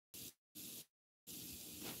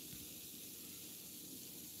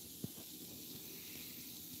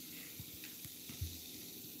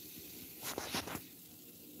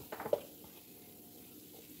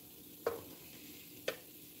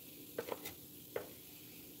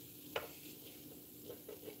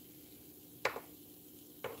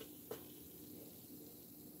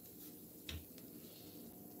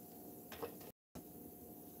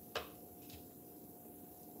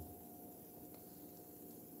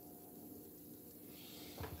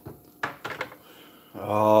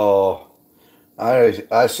Oh,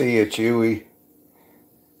 I see you, Chewy.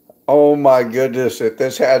 Oh my goodness, if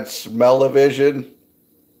this had smell-o-vision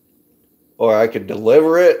or I could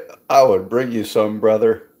deliver it, I would bring you some,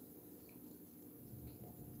 brother.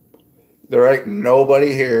 There ain't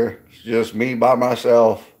nobody here. It's just me by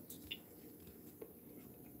myself.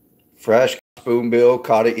 Fresh spoonbill,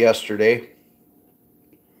 caught it yesterday.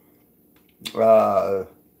 Breading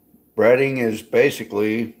is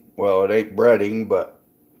basically, well, it ain't breading, but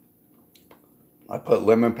I put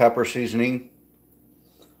lemon pepper seasoning,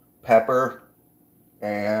 pepper,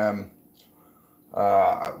 and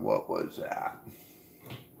what was that?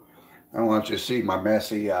 I don't want you to see my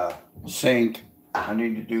messy sink. I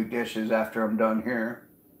need to do dishes after I'm done here.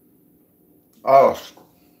 Oh,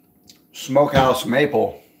 smokehouse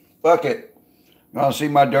maple. Fuck it. You want to see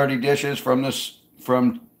my dirty dishes from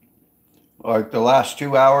like the last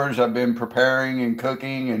 2 hours I've been preparing and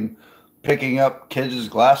cooking and picking up kids'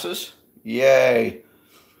 glasses? Yay.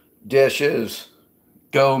 Dishes.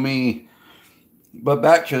 Go me. But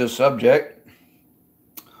back to the subject.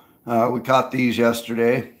 We caught these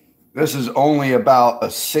yesterday. This is only about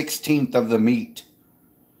 1/16 of the meat.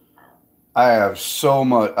 I have so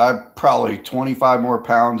much. I probably 25 more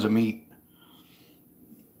pounds of meat.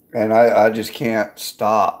 And I just can't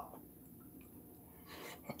stop.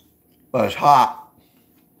 But it's hot.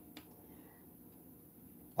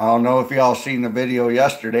 I don't know if y'all seen the video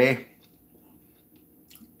yesterday.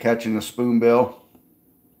 Catching the spoonbill.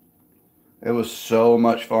 It was so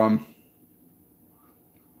much fun.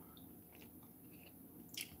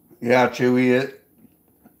 Yeah, Chewy, it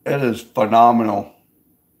is phenomenal.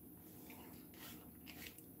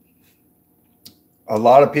 A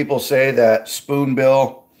lot of people say that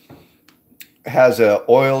spoonbill has an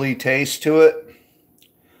oily taste to it.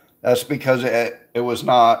 That's because it was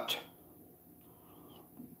not.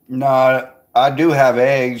 I do have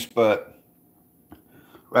eggs, but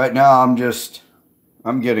right now I'm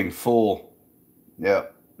getting full.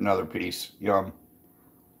 Yep, another piece. Yum.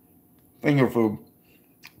 Finger food.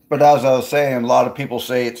 But as I was saying, a lot of people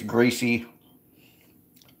say it's greasy.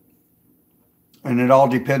 And it all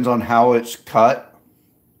depends on how it's cut,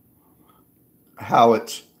 how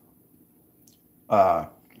it's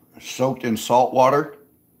soaked in salt water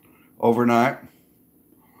overnight,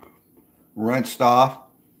 rinsed off,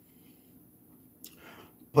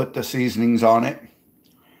 put the seasonings on it,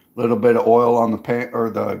 a little bit of oil on the pan or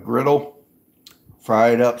the griddle, fry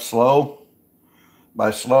it up slow.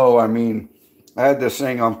 By slow, I mean I had this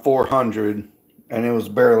thing on 400 and it was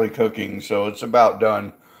barely cooking, so it's about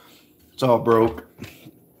done. It's all broke.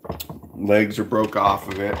 Legs are broke off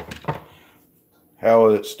of it. Hell,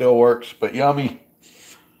 it still works, but yummy.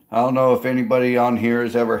 I don't know if anybody on here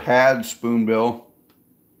has ever had spoonbill,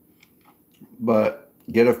 but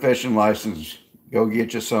get a fishing license. Go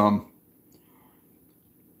get you some.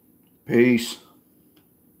 Peace.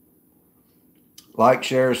 Like,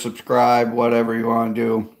 share, subscribe, whatever you want to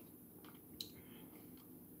do.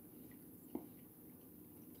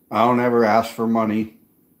 I don't ever ask for money.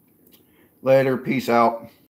 Later. Peace out.